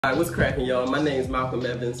Alright, what's cracking, y'all? My name's Malcolm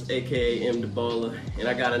Evans, aka M. DeBola, and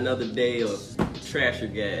I got another day of trash or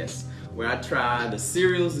gas, where I try the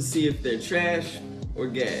cereals to see if they're trash or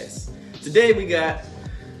gas. Today we got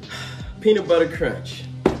peanut butter crunch.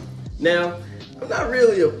 Now, I'm not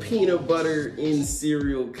really a peanut butter in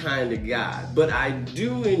cereal kind of guy, but I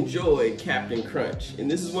do enjoy Captain Crunch, and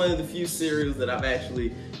this is one of the few cereals that I've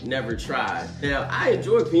actually never tried. Now, I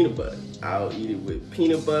enjoy peanut butter. I'll eat it with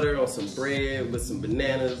peanut butter on some bread, with some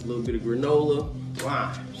bananas, a little bit of granola.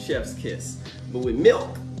 Chef's kiss. But with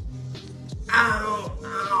milk, I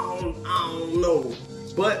don't know.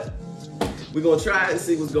 But we're gonna try it and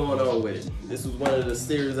see what's going on with it. This was one of the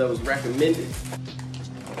cereals that was recommended.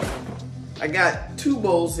 I got 2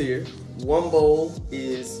 bowls here. One bowl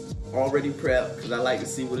is already prepped because I like to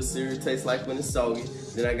see what a cereal tastes like when it's soggy.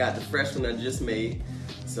 Then I got the fresh one I just made.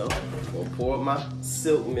 So I'm gonna pour up my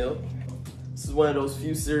silk milk. This is one of those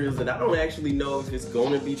few cereals that I don't actually know if it's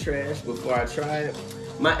gonna be trash before I try it.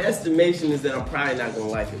 My estimation is that I'm probably not gonna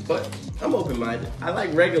like it, but I'm open-minded. I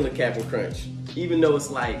like regular Captain Crunch, even though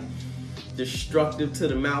it's like destructive to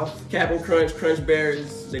the mouth. Captain Crunch, Crunch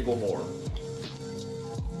Berries, they go hard.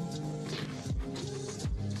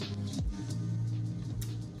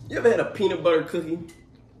 You ever had a peanut butter cookie?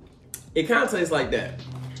 It kind of tastes like that.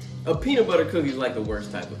 A peanut butter cookie is like the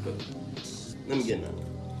worst type of cookie. Let me get another.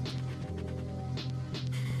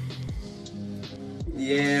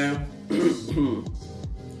 Yeah.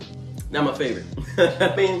 Not my favorite.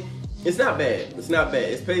 I mean, it's not bad. It's not bad.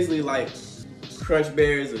 It's basically like Crunch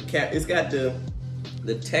Berries or it's got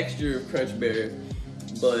the texture of Crunch Berries,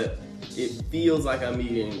 but it feels like I'm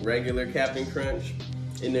eating regular Captain Crunch,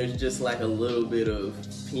 and there's just like a little bit of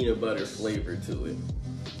peanut butter flavor to it.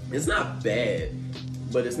 It's not bad,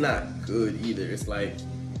 but it's not good either. It's like,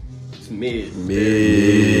 it's mid.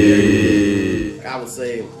 I would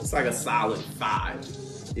say it's like a solid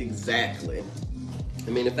 5. Exactly. I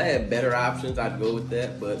mean, if I had better options, I'd go with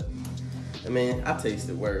that, but I mean, I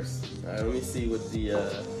tasted worse. All right, let me see what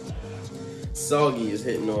the soggy is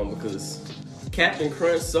hitting on, because Captain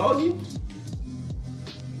Crunch soggy,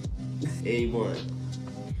 A1.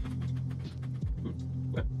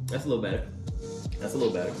 That's a little better. That's a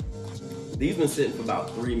little better. These been sitting for about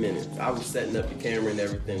 3 minutes. I was setting up the camera and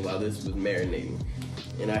everything while this was marinating.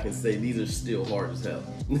 And I can say these are still hard as hell.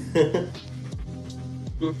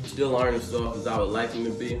 Still aren't as soft as I would like them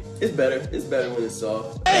to be. It's better when it's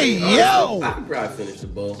soft. Hey, honestly, yo! I could probably finish the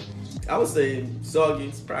bowl. I would say soggy,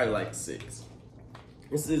 it's probably like 6.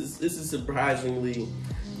 This is surprisingly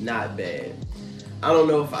not bad. I don't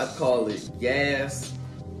know if I'd call it gas,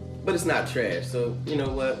 but it's not trash, so you know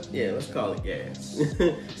what? Yeah, let's call it gas.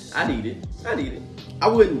 I'd eat it. I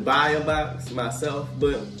wouldn't buy a box myself,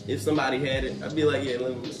 but if somebody had it, I'd be like, yeah,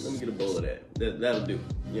 let me get a bowl of that. That'll do.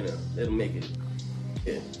 You know, that'll make it.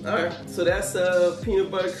 Yeah. All right, so that's peanut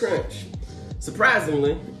butter crunch.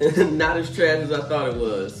 Surprisingly, not as trash as I thought it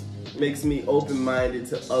was. Makes me open-minded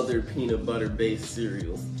to other peanut butter-based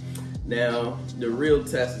cereals. Now, the real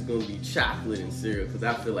test is gonna be chocolate and cereal, because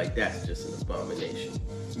I feel like that's just an abomination.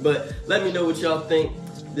 But let me know what y'all think.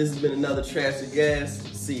 This has been another Trash or Gas.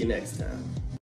 See you next time.